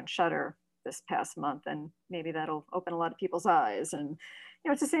come out on Shudder this past month, and maybe that'll open a lot of people's eyes. And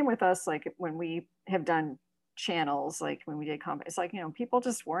it's the same with us. Like when we have done channels, like when we did comedy, it's like people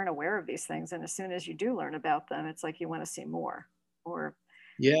just weren't aware of these things, and as soon as you do learn about them, it's like you want to see more, or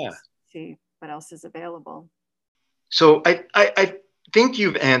yeah. just see what else is available. So I think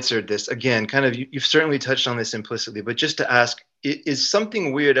you've answered this again. Kind of, you've certainly touched on this implicitly, but just to ask, is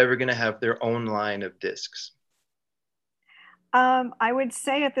something weird ever going to have their own line of discs? I would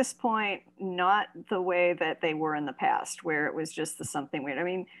say at this point, not the way that they were in the past, where it was just the Something Weird. I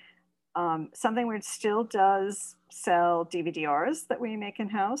mean, Something Weird still does sell DVD-Rs that we make in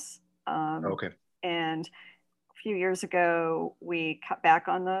house. Okay. And a few years ago, we cut back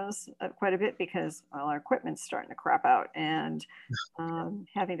on those quite a bit because, well, our equipment's starting to crap out. And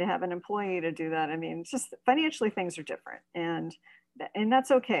having to have an employee to do that, I mean, just financially, things are different. And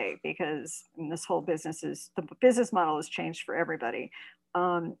that's okay because this whole the business model has changed for everybody.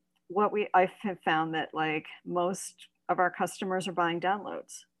 What I have found that like most of our customers are buying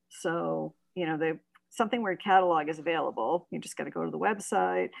downloads. So, the Something Weird catalog is available. You just got to go to the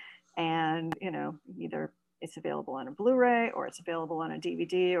website and, either it's available on a Blu-ray or it's available on a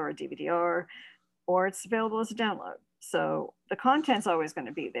DVD or a DVD-R, or it's available as a download. So the content's always going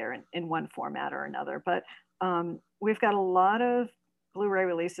to be there in one format or another. But we've got a lot of Blu-ray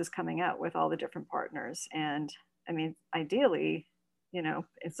releases coming out with all the different partners. And I mean, ideally,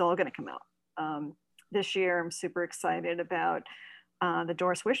 it's all going to come out. This year, I'm super excited about the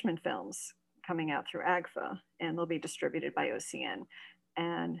Doris Wishman films coming out through AGFA, and they'll be distributed by OCN.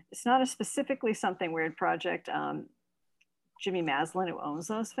 And it's not a specifically Something Weird project. Jimmy Maslin, who owns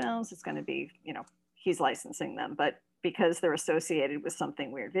those films, it's going to be, he's licensing them, but because they're associated with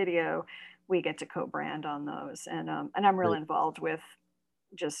Something Weird Video, we get to co-brand on those. And I'm real involved with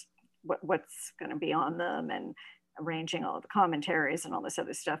just what's going to be on them and arranging all of the commentaries and all this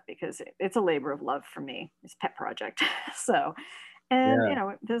other stuff because it's a labor of love for me. It's a pet project. So, and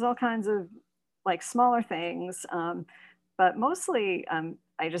Yeah. there's all kinds of like smaller things, but mostly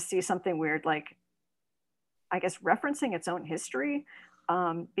I just see Something Weird like I guess referencing its own history.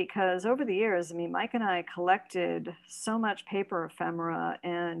 Because over the years, I mean, Mike and I collected so much paper ephemera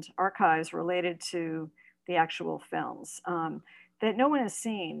and archives related to the actual films that no one has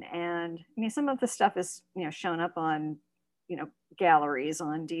seen. And I mean, some of the stuff is, shown up on, galleries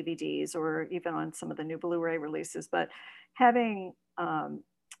on DVDs or even on some of the new Blu-ray releases. But having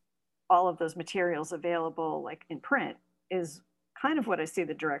all of those materials available, like in print, is kind of what I see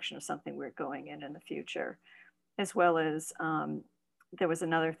the direction of Something Weird going in the future, as well as there was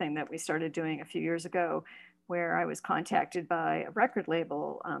another thing that we started doing a few years ago where I was contacted by a record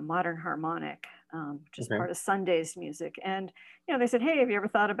label, Modern Harmonic, which is part of Sunday's Music. And, they said, hey, have you ever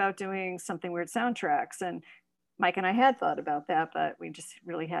thought about doing Something Weird soundtracks? And Mike and I had thought about that, but we just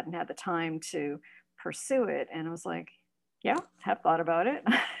really hadn't had the time to pursue it. And I was like, yeah, have thought about it.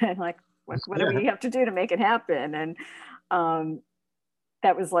 And like, what do we have to do to make it happen? And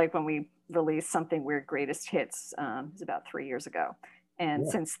that was like when we released Something Weird Greatest Hits. It was about 3 years ago. And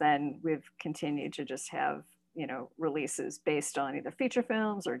since then, we've continued to just have, releases based on either feature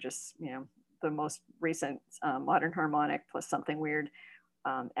films or just, the most recent Modern Harmonic plus Something Weird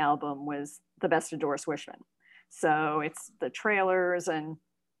album was The Best of Doris Wishman. So it's the trailers and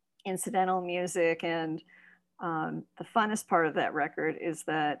incidental music. And the funnest part of that record is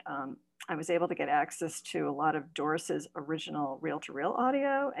that I was able to get access to a lot of Doris's original reel-to-reel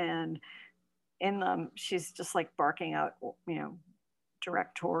audio. And in them, she's just like barking out,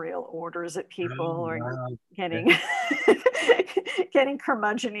 directorial orders at people or getting getting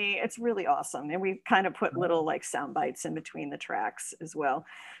curmudgeon-y. It's really awesome. And we kind of put little like sound bites in between the tracks as well.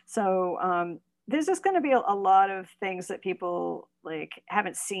 So there's just going to be a lot of things that people like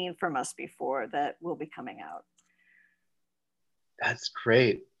haven't seen from us before that will be coming out. That's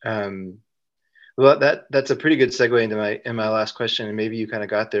great. Well, that's a pretty good segue into my last question, and maybe you kind of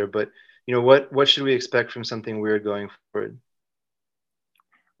got there, but what should we expect from Something Weird going forward?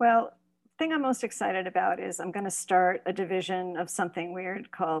 Well, the thing I'm most excited about is I'm going to start a division of Something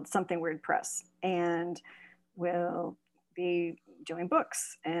Weird called Something Weird Press, and we'll be doing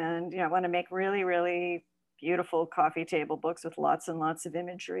books. And I want to make really, really beautiful coffee table books with lots and lots of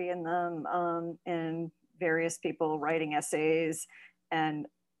imagery in them, and various people writing essays. And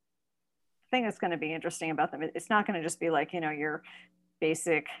the thing that's going to be interesting about them, it's not going to just be like your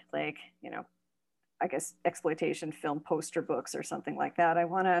basic like I guess exploitation film poster books or something like that. I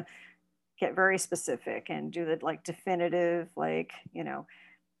want to get very specific and do the like definitive like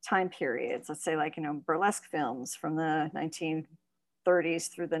time periods. Let's say like burlesque films from the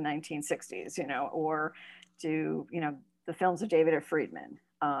 1930s through the 1960s, or do the films of David F. Friedman.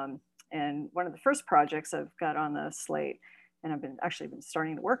 And one of the first projects I've got on the slate, and I've been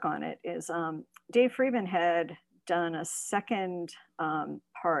starting to work on it, is Dave Friedman had done a second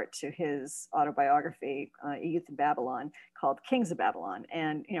part to his autobiography, A Youth in Babylon, called Kings of Babylon.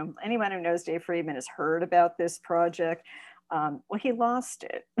 And anyone who knows Dave Friedman has heard about this project. Well, he lost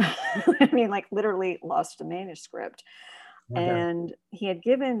it. I mean, like literally lost the manuscript. Okay. And he had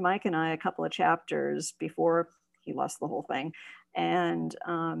given Mike and I a couple of chapters before he lost the whole thing. And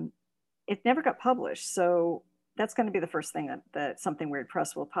it never got published. So that's going to be the first thing that Something Weird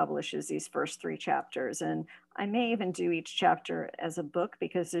Press will publish, is these first 3 chapters. And I may even do each chapter as a book,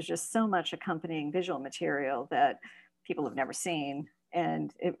 because there's just so much accompanying visual material that people have never seen.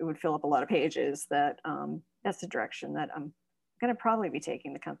 And it would fill up a lot of pages. That's the direction that I'm going to probably be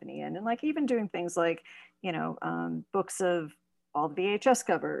taking the company in. And like even doing things like, books of all the VHS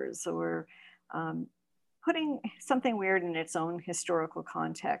covers, or putting Something Weird in its own historical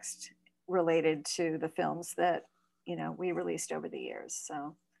context related to the films that we released over the years.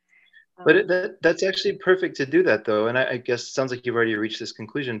 So But that's actually perfect to do that, though. And I guess it sounds like you've already reached this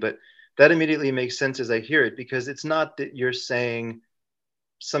conclusion, but that immediately makes sense as I hear it, because it's not that you're saying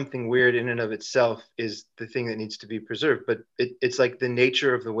something weird in and of itself is the thing that needs to be preserved, but it's like the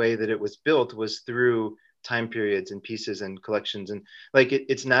nature of the way that it was built was through time periods and pieces and collections, and like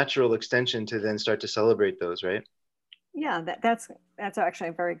it's natural extension to then start to celebrate those, right? Yeah, that's actually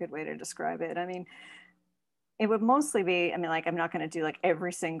a very good way to describe it. I mean, it would mostly be, like, I'm not going to do like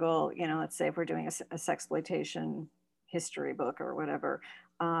every single, let's say if we're doing a sexploitation history book or whatever,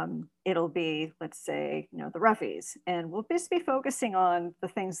 it'll be, let's say, the Roughies, and we'll just be focusing on the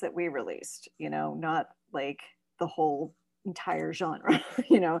things that we released, not like the whole entire genre,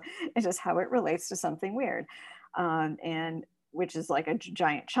 it's just how it relates to Something Weird. And which is like a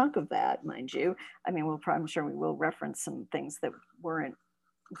giant chunk of that, mind you. I mean, I'm sure we will reference some things that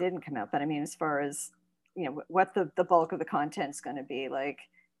didn't come out, but I mean, as far as, what the bulk of the content's going to be, like,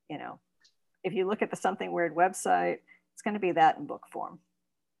 if you look at the Something Weird website, it's going to be that in book form.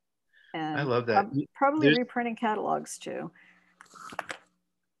 And I love that. Probably reprinting catalogs too.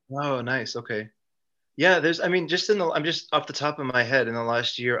 Oh, nice. Okay. Yeah, I'm just off the top of my head, in the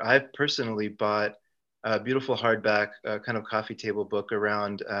last year, I've personally bought a beautiful hardback kind of coffee table book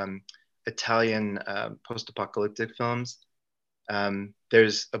around Italian post-apocalyptic films.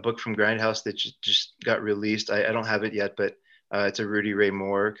 There's a book from Grindhouse that just got released. I don't have it yet, but it's a Rudy Ray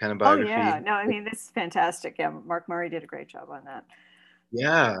Moore kind of biography. Oh yeah, no, I mean, this is fantastic. Yeah, Mark Murray did a great job on that.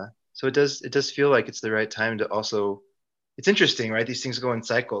 Yeah, so it does feel like it's the right time to also. It's interesting, right? These things go in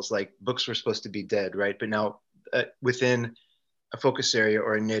cycles. Like books were supposed to be dead, right? But now within a focus area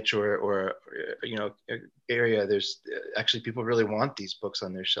or a niche or area, there's actually people really want these books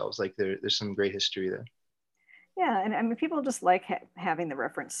on their shelves. Like there's some great history there. Yeah, and I mean, people just like having the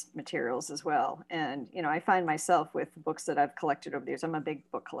reference materials as well. And I find myself with books that I've collected over the years. I'm a big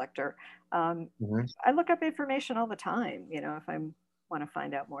book collector. Mm-hmm. I look up information all the time, if I want to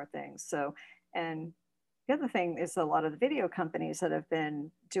find out more things. So, and the other thing is, a lot of the video companies that have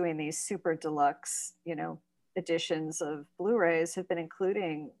been doing these super deluxe, editions of Blu-rays have been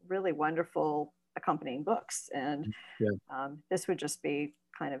including really wonderful accompanying books. And this would just be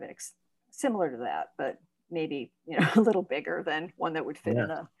kind of similar to that, but maybe a little bigger than one that would fit in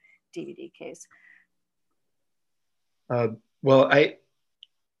a DVD case. Well, I'd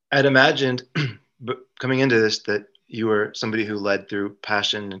imagined coming into this that you were somebody who led through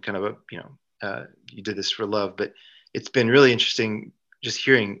passion and kind of you did this for love, but it's been really interesting just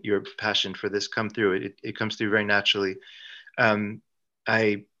hearing your passion for this come through. It comes through very naturally. I mean,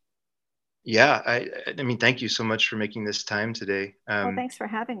 thank you so much for making this time today. Well, thanks for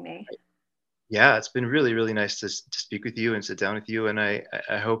having me. Yeah, it's been really, really nice to speak with you and sit down with you. And I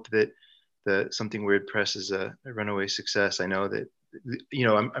hope that the Something Weird Press is a runaway success. I know that,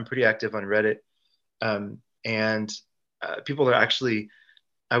 I'm pretty active on Reddit. And people are actually,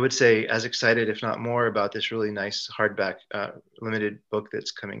 I would say, as excited, if not more, about this really nice hardback limited book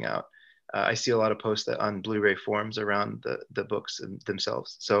that's coming out. I see a lot of posts on Blu-ray forums around the books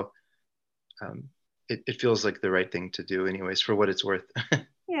themselves. So it feels like the right thing to do anyways, for what it's worth.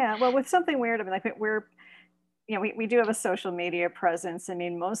 Yeah, well, with Something Weird, I mean, like we do have a social media presence. I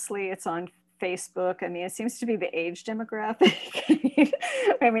mean, mostly it's on Facebook. I mean, it seems to be the age demographic.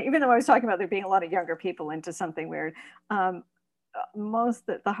 I mean, even though I was talking about there being a lot of younger people into Something Weird, most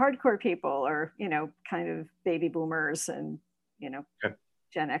the hardcore people are, kind of baby boomers and,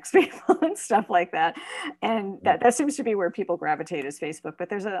 Gen X people and stuff like that. And that seems to be where people gravitate, is Facebook. But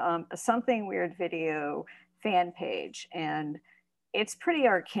there's a Something Weird video fan page, and it's pretty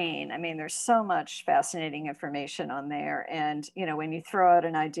arcane. I mean, there's so much fascinating information on there. And, when you throw out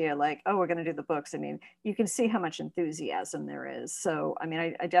an idea like, oh, we're going to do the books, I mean, you can see how much enthusiasm there is. So, I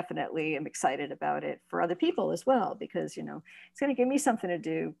mean, I definitely am excited about it for other people as well, because, it's going to give me something to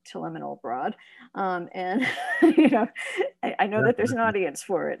do till I'm an old broad. And, I know that there's an audience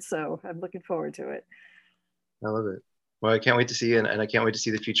for it. So I'm looking forward to it. I love it. Well, I can't wait to see it. And I can't wait to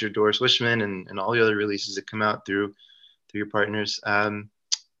see the future Doris Wishman and all the other releases that come out through your partners. I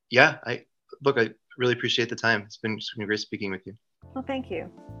really appreciate the time. It's been great speaking with you. Well, thank you.